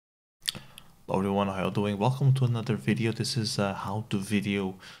Hello everyone, how are you doing? Welcome to another video. This is a how-to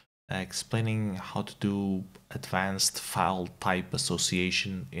video explaining how to do advanced file type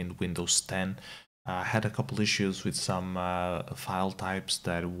association in Windows 10. I had a couple issues with some file types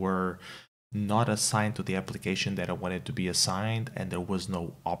that were not assigned to the application that I wanted to be assigned, and there was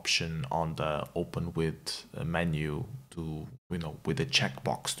no option on the open with menu to, with a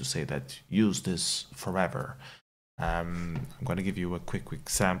checkbox to say that use this forever. I'm going to give you a quick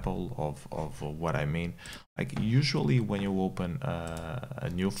example of what I mean. Like usually when you open a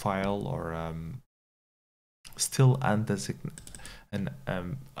new file or still undesignated, and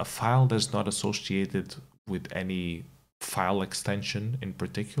a file that's not associated with any file extension in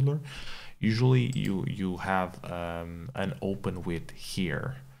particular, usually you have an open with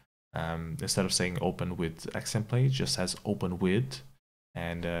here. Instead of saying open with exemplate, it just says open with.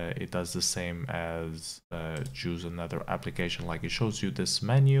 And it does the same as choose another application. Like it shows you this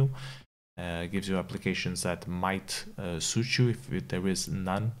menu, gives you applications that might suit you. If there is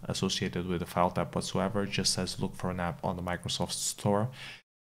none associated with the file type whatsoever, it just says look for an app on the Microsoft Store.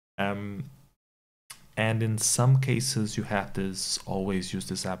 And in some cases you have this always use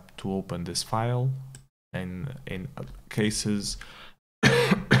this app to open this file, and in cases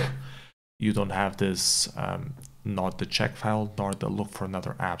you don't have this not the check file nor the look for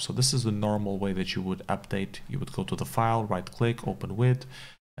another app. So this is the normal way that you would update. You would go to the file, right click, open with,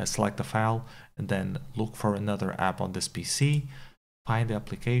 select the file, and then look for another app on this PC, find the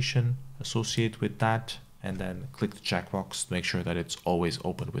application, associate with that, and then click the checkbox to make sure that it's always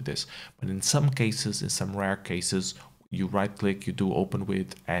open with this. But in some cases, in some rare cases, you right click, you do open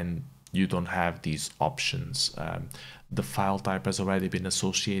with, and you don't have these options. The file type has already been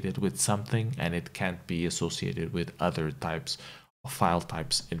associated with something, and it can't be associated with other types of file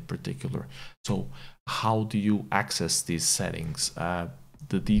types in particular. So how do you access these settings? The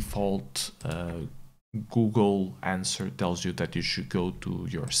default Google answer tells you that you should go to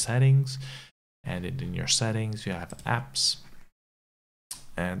your settings, and in your settings you have apps,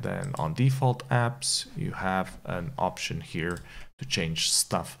 and then on default apps you have an option here to change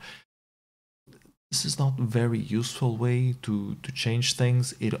stuff. This is not a very useful way to change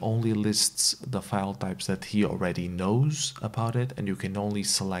things. It only lists the file types that he already knows about it, and you can only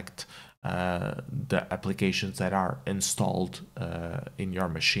select the applications that are installed in your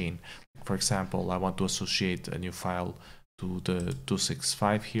machine. For example, I want to associate a new file to the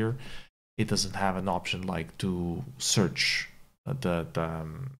 265 here. It doesn't have an option like to search the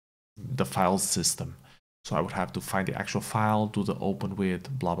file system. So I would have to find the actual file, do the open with,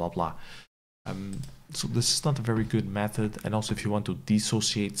 blah, blah, blah. So this is not a very good method, and also if you want to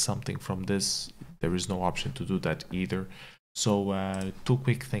dissociate something from this, there is no option to do that either. So two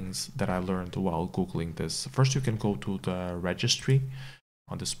quick things that I learned while Googling this. First, you can go to the registry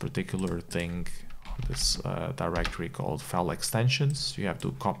on this particular thing, on this directory called file extensions. You have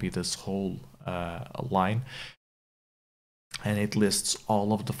to copy this whole line, and it lists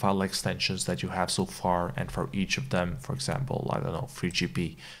all of the file extensions that you have so far, and for each of them, for example, I don't know,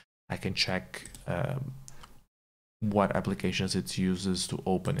 FreeGP, I can check what applications it uses to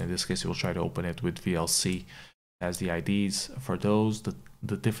open. In this case, it will try to open it with VLC as the IDs for those, the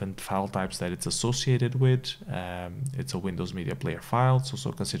different file types that it's associated with. It's a Windows Media Player file. It's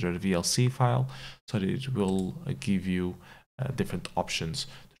also considered a VLC file, so that it will give you different options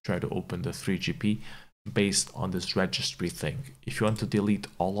to try to open the 3GP based on this registry thing. If you want to delete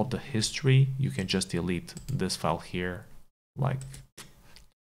all of the history, you can just delete this file here, like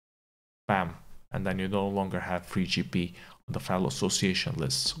bam, and then you no longer have FreeGP on the file association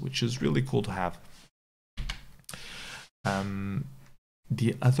lists, which is really cool to have.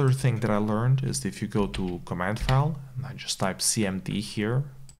 The other thing that I learned is if you go to command file, and I just type CMD here,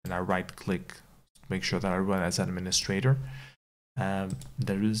 and I right click, make sure that I run as administrator,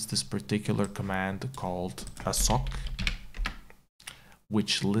 there is this particular command called assoc,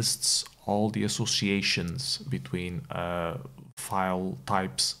 which lists all the associations between file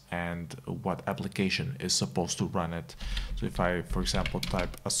types and what application is supposed to run it. So if I, for example,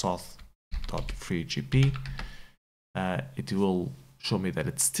 type assoc.freegp, it will show me that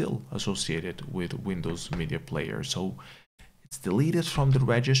it's still associated with Windows Media Player. So it's deleted from the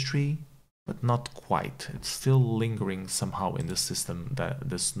registry, but not quite. It's still lingering somehow in the system,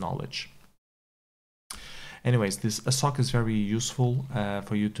 this knowledge. Anyways, this assoc is very useful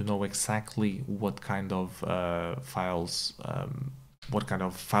for you to know exactly what kind of files, what kind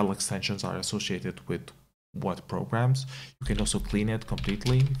of file extensions are associated with what programs. You can also clean it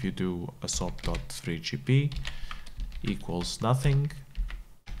completely. If you do assoc.freegp equals nothing,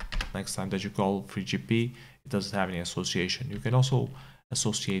 next time that you call FreeGP, it doesn't have any association. You can also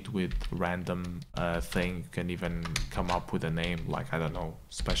associate with random thing. You can even come up with a name like, I don't know,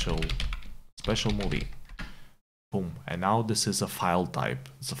 special movie. Boom. And now this is a file type.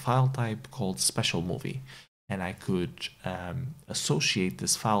 It's a file type called special movie. And I could associate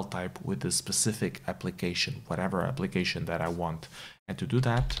this file type with a specific application, whatever application that I want. And to do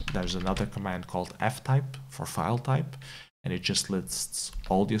that, there's another command called ftype for file type, and it just lists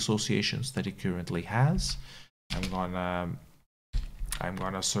all the associations that it currently has. I'm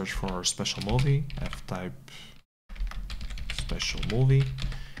gonna search for special movie, ftype special movie,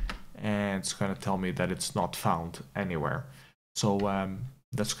 and it's gonna tell me that it's not found anywhere. So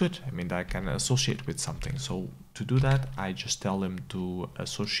that's good. I mean, I can associate with something. So to do that, I just tell him to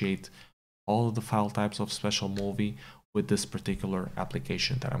associate all of the file types of special movie with this particular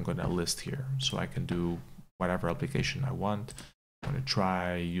application that I'm going to list here. So I can do whatever application I want. I'm going to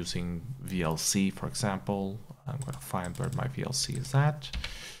try using VLC, for example. I'm going to find where my VLC is at.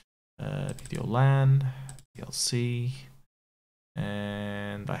 Video LAN, VLC,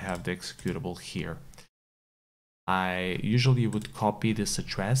 and I have the executable here. I usually would copy this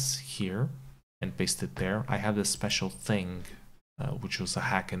address here and paste it there. I have this special thing, which was a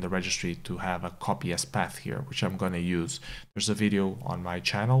hack in the registry to have a copy as path here, which I'm going to use. There's a video on my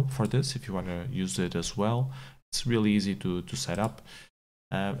channel for this if you want to use it as well. It's really easy to set up.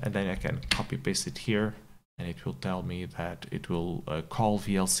 And then I can copy paste it here, and it will tell me that it will call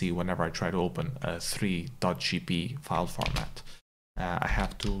VLC whenever I try to open a 3.gp file format. I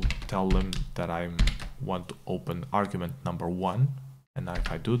have to tell them that I want to open argument number 1, and now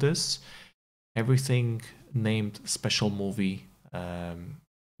if I do this, everything named special movie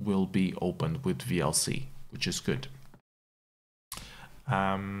will be opened with VLC, which is good.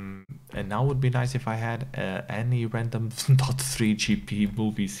 And now it would be nice if I had any random .3gp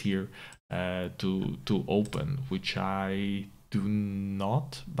movies here to open, which I do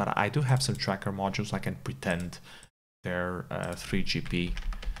not, but I do have some tracker modules I can pretend they're 3gp.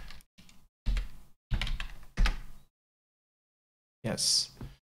 Yes,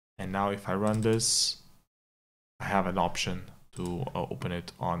 and now if I run this, I have an option to open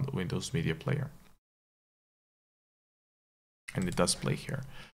it on Windows Media Player, and it does play here.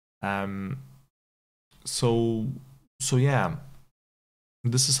 So yeah,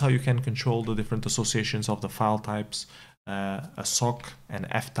 this is how you can control the different associations of the file types. Assoc and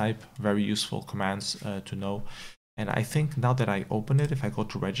ftype, very useful commands to know. And I think now that I open it, if I go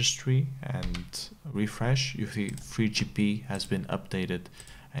to registry and refresh, you see 3GP has been updated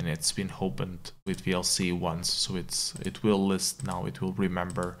and it's been opened with VLC once. So it will list now, it will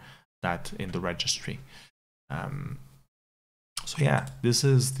remember that in the registry. So yeah, this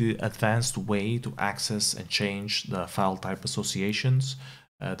is the advanced way to access and change the file type associations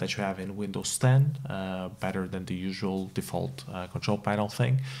that you have in Windows 10, better than the usual default control panel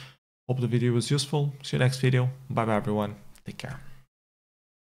thing. Hope the video was useful. See you next video. Bye bye everyone. Take care.